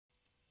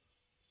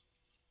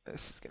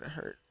This is gonna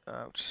hurt.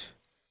 Ouch.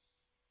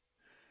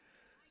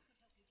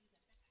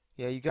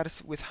 Yeah, you gotta,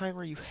 with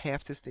Heimer, you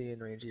have to stay in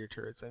range of your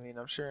turrets. I mean,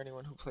 I'm sure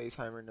anyone who plays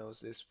Heimer knows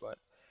this, but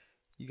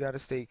you gotta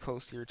stay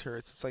close to your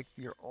turrets. It's like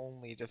your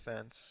only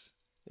defense.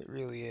 It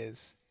really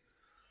is.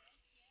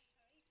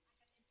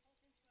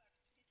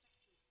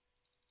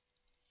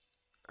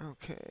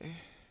 Okay.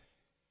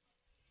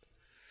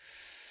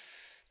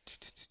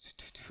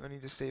 I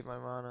need to save my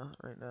mana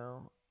right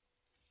now.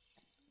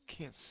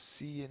 Can't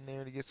see in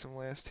there to get some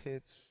last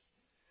hits.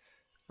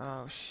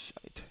 Oh,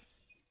 shite.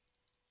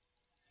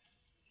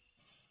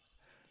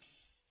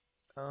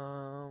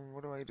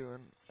 What am I doing?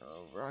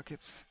 Oh,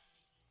 rockets.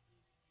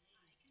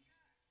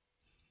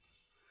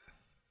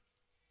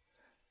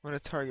 I'm gonna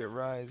target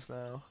Rise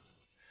now,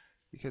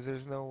 because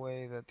there's no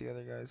way that the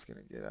other guy's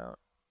gonna get out.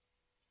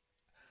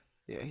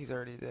 Yeah, he's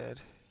already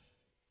dead.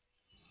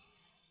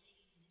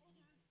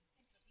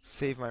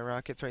 Save my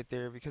rockets right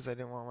there because I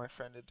didn't want my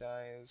friend to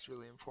die. It was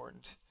really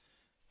important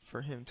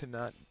for him to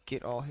not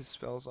get all his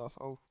spells off.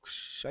 Oh,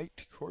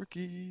 shite,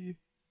 Corky.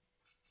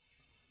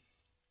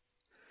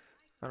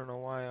 I don't know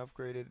why I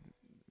upgraded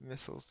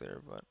missiles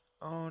there, but...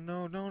 Oh,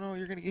 no, no, no,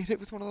 you're gonna get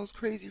hit with one of those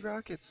crazy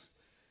rockets.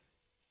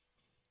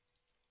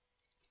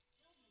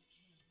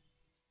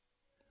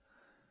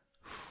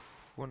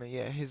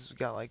 Yeah, his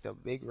got like the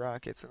big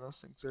rockets, and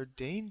those things are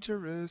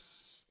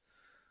dangerous.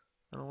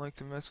 I don't like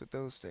to mess with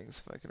those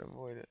things if I can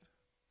avoid it.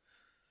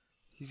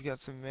 He's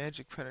got some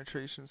magic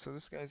penetration, so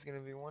this guy's gonna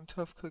be one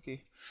tough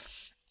cookie.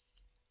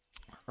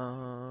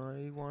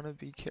 I want to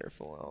be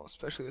careful,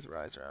 especially with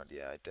Rise around.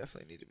 Yeah, I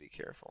definitely need to be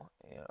careful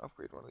and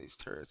upgrade one of these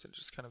turrets and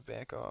just kind of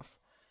back off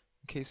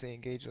in case they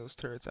engage those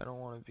turrets. I don't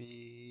want to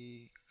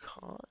be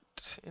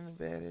caught in a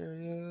bad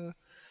area.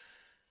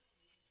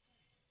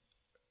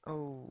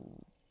 Oh,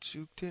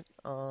 juked it.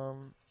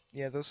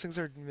 Yeah, those things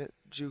are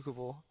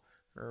jukeable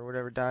or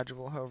whatever,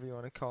 dodgeable, however you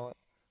want to call it.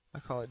 I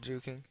call it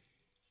juking.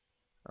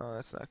 Oh,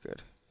 that's not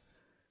good.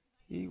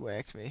 He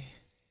whacked me.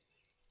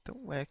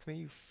 Don't whack me,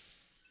 you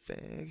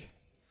fag.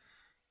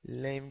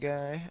 Lame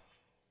guy.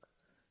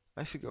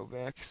 I should go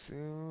back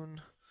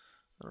soon.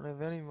 I don't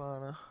have any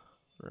mana.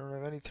 I don't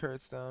have any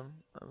turrets down.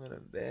 I'm in a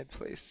bad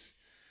place.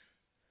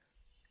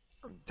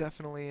 I'm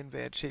definitely in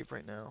bad shape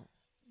right now.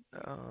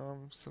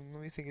 So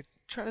let me think.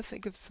 Try to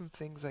think of some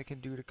things I can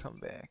do to come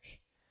back.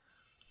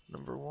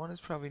 Number one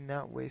is probably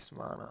not waste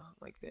mana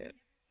like that.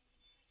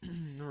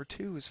 Number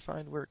two is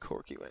find where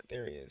Corky went.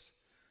 There he is.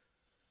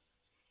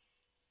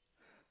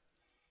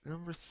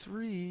 Number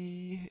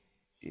three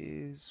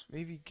is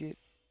maybe get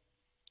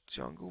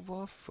jungle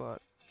buff,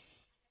 but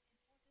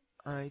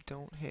I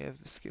don't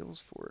have the skills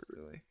for it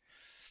really.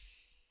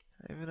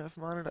 I have enough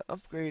mana to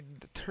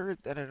upgrade the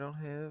turret that I don't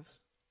have.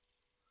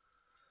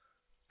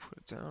 Put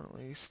it down at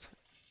least.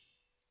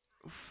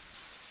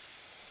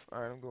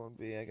 Alright, I'm going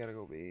B. I gotta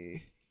go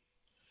B.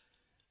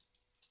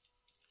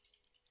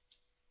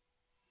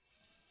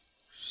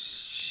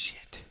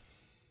 Shit.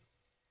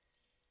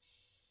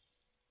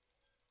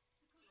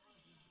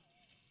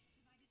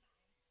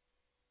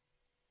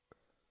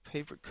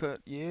 Paper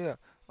cut, yeah.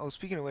 Oh,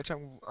 speaking of which,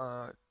 I'm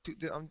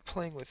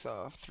playing with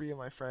three of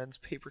my friends.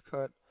 Paper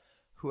cut,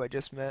 who I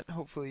just met.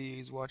 Hopefully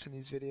he's watching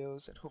these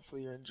videos, and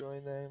hopefully you're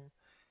enjoying them.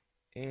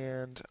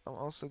 And I'm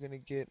also gonna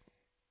get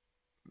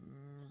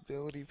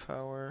ability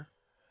power,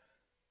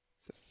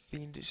 the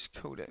Fiendish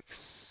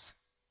Codex.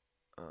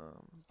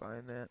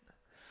 Buying that.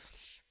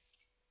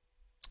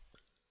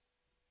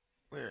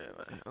 Where am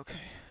I? Okay.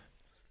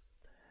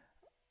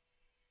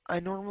 I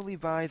normally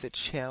buy the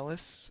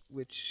Chalice,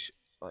 which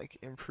like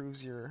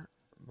improves your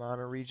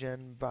mana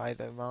regen by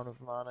the amount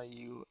of mana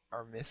you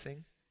are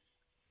missing.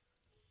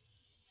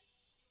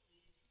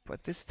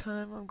 But this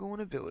time I'm going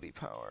ability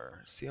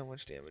power. See how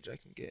much damage I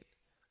can get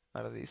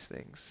out of these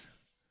things.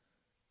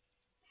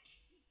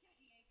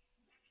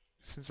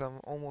 Since I'm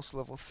almost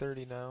level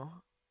 30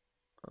 now,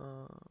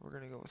 we're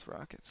gonna go with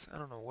rockets. I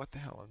don't know what the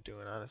hell I'm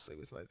doing honestly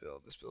with my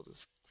build. This build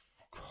is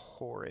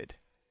horrid.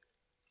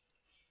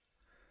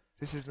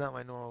 This is not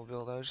my normal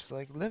build. I was just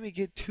like, let me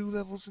get 2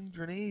 levels in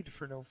grenade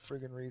for no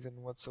friggin'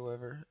 reason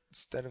whatsoever,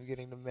 instead of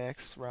getting to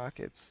max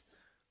rockets,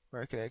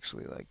 where I could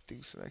actually like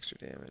do some extra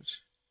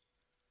damage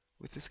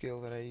with the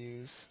skill that I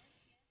use.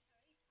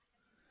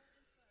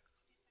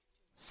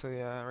 So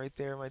yeah, right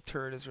there my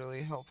turret is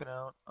really helping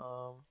out.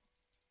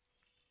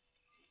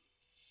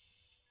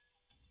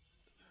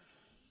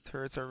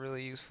 Turrets are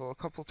really useful. A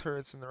couple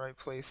turrets in the right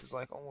place is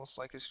like almost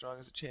like as strong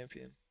as a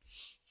champion.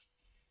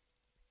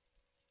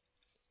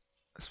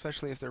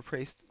 Especially if they're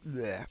placed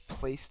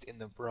in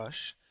the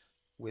brush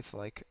with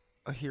like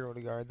a hero to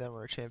guard them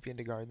or a champion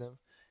to guard them.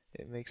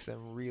 It makes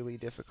them really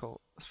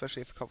difficult,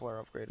 especially if a couple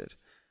are upgraded.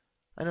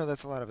 I know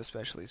that's a lot of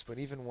especiallys, but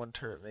even one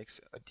turret makes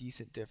a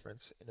decent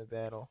difference in a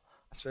battle,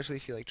 especially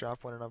if you like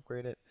drop one and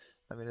upgrade it.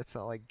 I mean, it's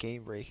not like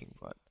game breaking,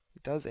 but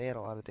it does add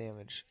a lot of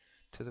damage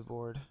to the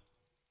board.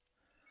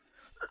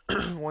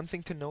 One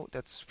thing to note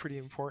that's pretty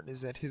important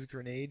is that his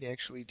grenade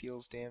actually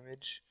deals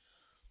damage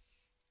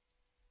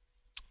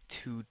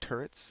to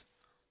turrets,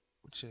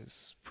 which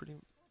is pretty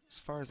As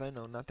far as I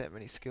know, not that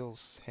many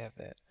skills have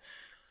that.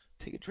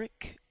 Take a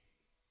drink.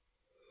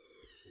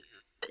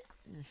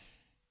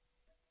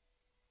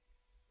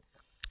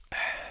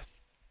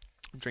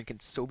 I'm drinking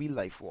Sobe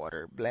Life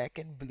Water, black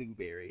and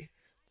blueberry.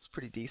 It's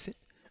pretty decent.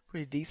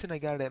 Pretty decent. I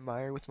got it at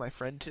Meyer with my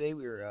friend today.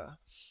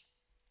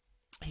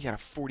 He got a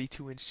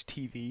 42-inch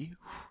TV.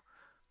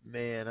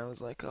 Man, I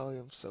was like, oh,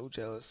 I'm so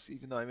jealous.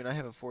 Even though, I mean, I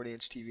have a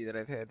 40-inch TV that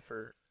I've had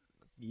for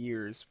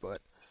years,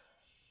 but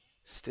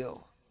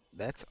still,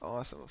 that's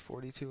awesome. A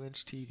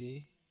 42-inch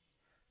TV.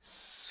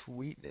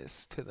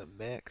 Sweetness to the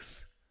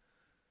max.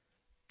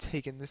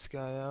 Taking this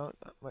guy out.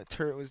 My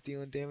turret was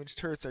dealing damage.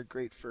 Turrets are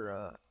great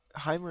for,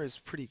 Heimer is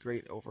pretty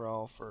great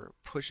overall for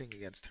pushing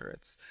against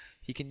turrets.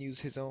 He can use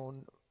his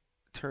own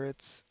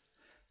turrets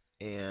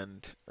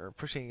or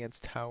pushing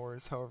against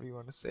towers, however you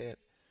want to say it.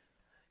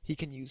 He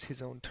can use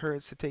his own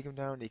turrets to take him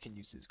down. He can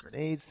use his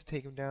grenades to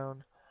take him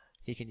down.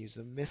 He can use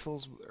the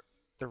missiles,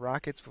 the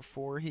rockets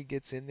before he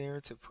gets in there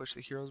to push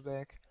the heroes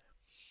back.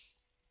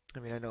 I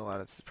mean, I know a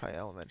lot of this is probably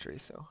elementary,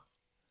 so.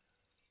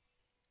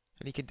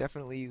 And he can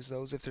definitely use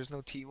those. If there's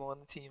no T1 on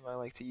the team, I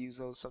like to use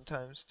those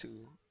sometimes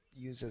to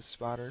use as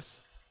spotters.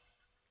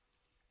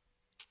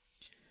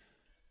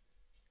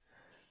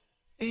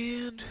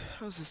 And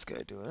how's this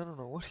guy doing? I don't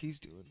know what he's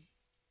doing.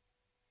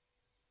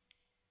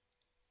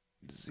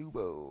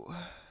 Zubo.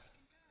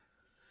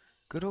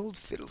 Good old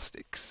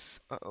fiddlesticks.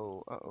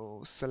 Uh-oh,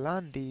 uh-oh.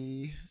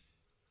 Salandi.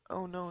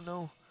 Oh, no,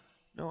 no.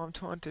 No, I'm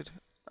taunted.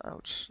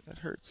 Ouch, that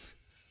hurts.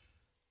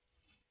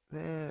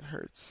 That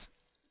hurts.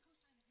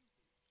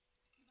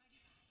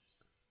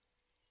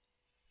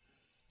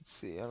 Let's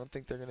see, I don't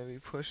think they're gonna be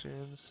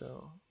pushing,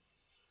 so.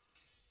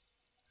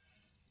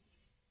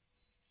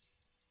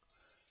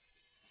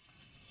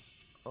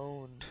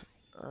 Owned.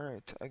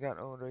 Alright, I got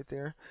owned right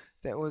there.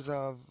 That was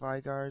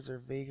Vygar's or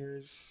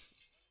Vager's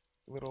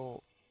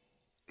little.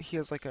 He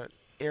has like a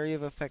area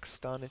of effect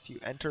stun. If you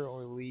enter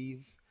or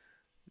leave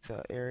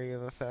the area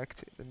of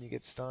effect, then you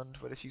get stunned.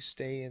 But if you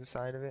stay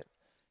inside of it,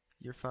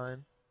 you're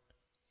fine.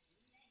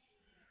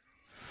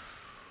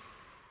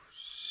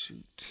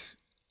 Shoot.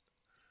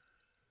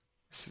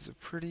 This is a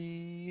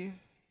pretty.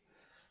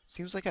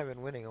 Seems like I've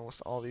been winning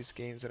almost all these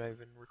games that I've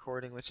been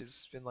recording, which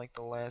has been like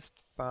the last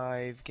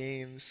 5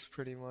 games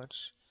pretty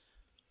much.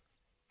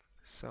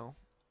 So,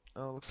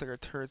 oh, looks like our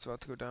turret's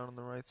about to go down on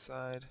the right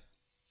side,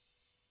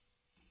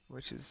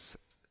 which is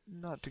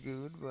not too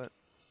good, but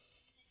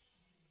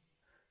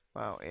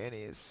wow,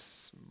 Annie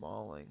is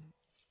mauling.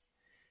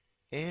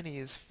 Annie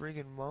is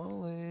friggin'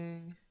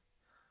 mauling.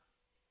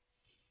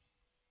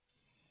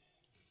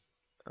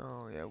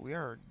 Oh yeah, we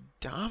are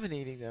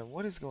dominating them.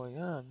 What is going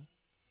on?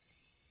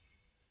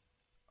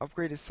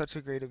 Upgrade is such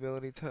a great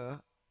ability to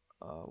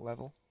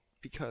level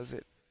because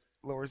it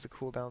lowers the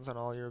cooldowns on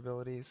all your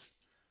abilities.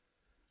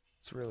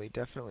 It's really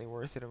definitely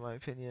worth it in my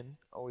opinion.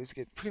 Always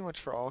get, pretty much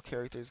for all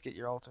characters, get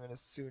your ultimate as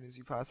soon as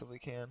you possibly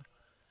can.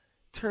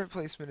 Turret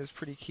placement is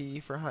pretty key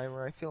for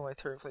Heimer. I feel my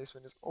turret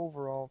placement is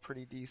overall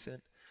pretty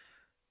decent.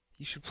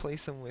 You should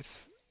place them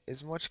with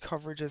as much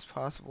coverage as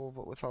possible,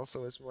 but with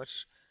also as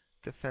much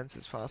defense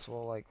as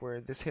possible, like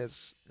where this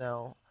has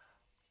now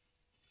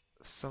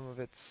some of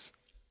its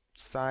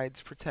sides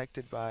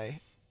protected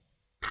by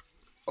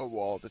a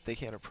wall that they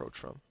can't approach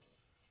from.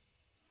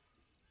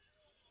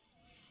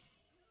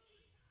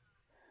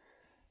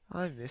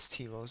 I miss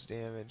Teemo's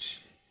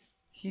damage.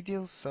 He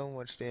deals so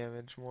much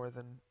damage more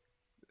than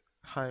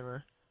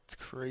Heimer. It's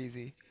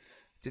crazy.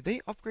 Did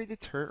they upgrade the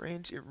turret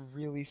range? It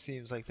really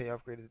seems like they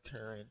upgraded the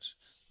turret range.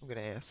 I'm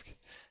gonna ask.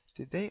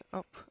 Did they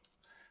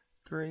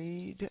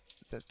upgrade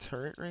the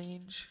turret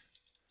range?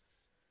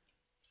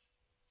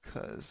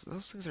 Cause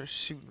those things are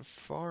shooting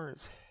far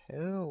as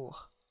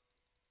hell.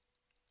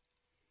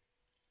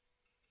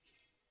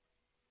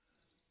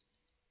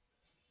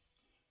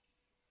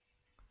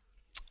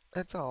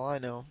 That's all I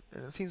know.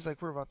 And it seems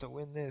like we're about to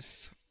win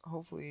this.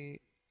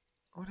 Hopefully.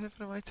 What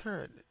happened to my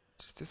turret? It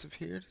just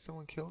disappeared?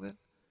 Someone killed it?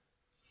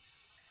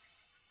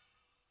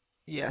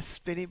 Yeah,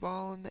 spinny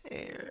ball in the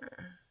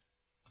air.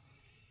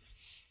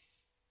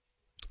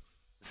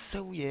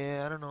 So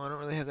yeah, I don't know. I don't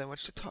really have that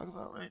much to talk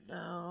about right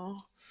now.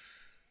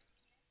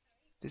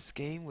 This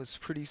game was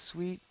pretty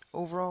sweet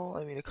overall.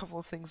 I mean, a couple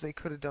of things they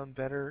could have done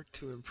better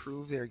to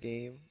improve their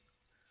game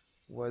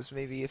was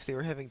maybe if they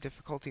were having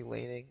difficulty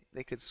laning,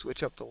 they could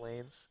switch up the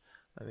lanes.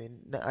 I mean,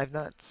 I've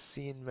not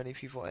seen many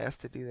people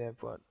ask to do that,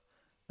 but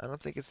I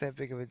don't think it's that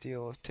big of a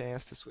deal to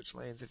ask to switch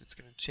lanes if it's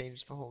going to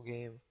change the whole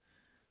game.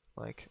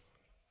 Like,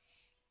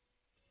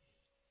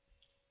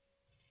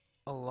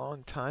 a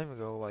long time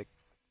ago, like,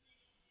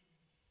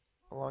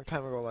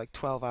 like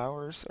 12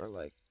 hours or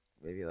like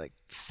maybe like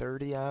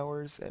 30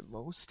 hours at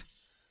most.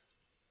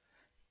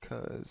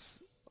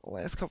 Because the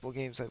last couple of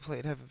games I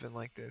played haven't been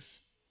like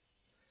this.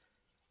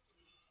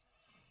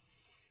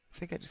 I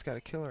think I just got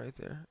a kill right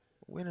there.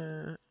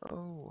 Winner.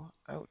 Oh,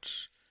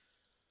 ouch.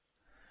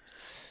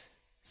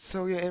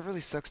 So yeah, it really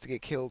sucks to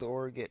get killed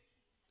or get.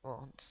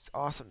 Well, it's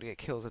awesome to get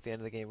kills at the end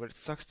of the game, but it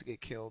sucks to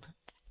get killed.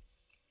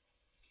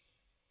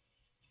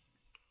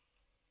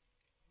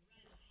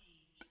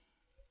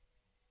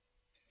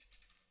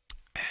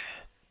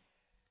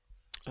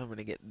 I'm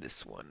gonna get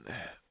this one.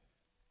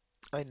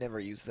 I never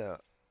use the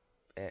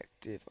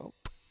active. Oh,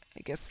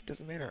 I guess it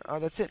doesn't matter. Oh,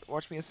 that's it.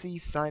 Watch me a C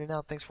signing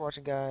out. Thanks for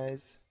watching,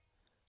 guys.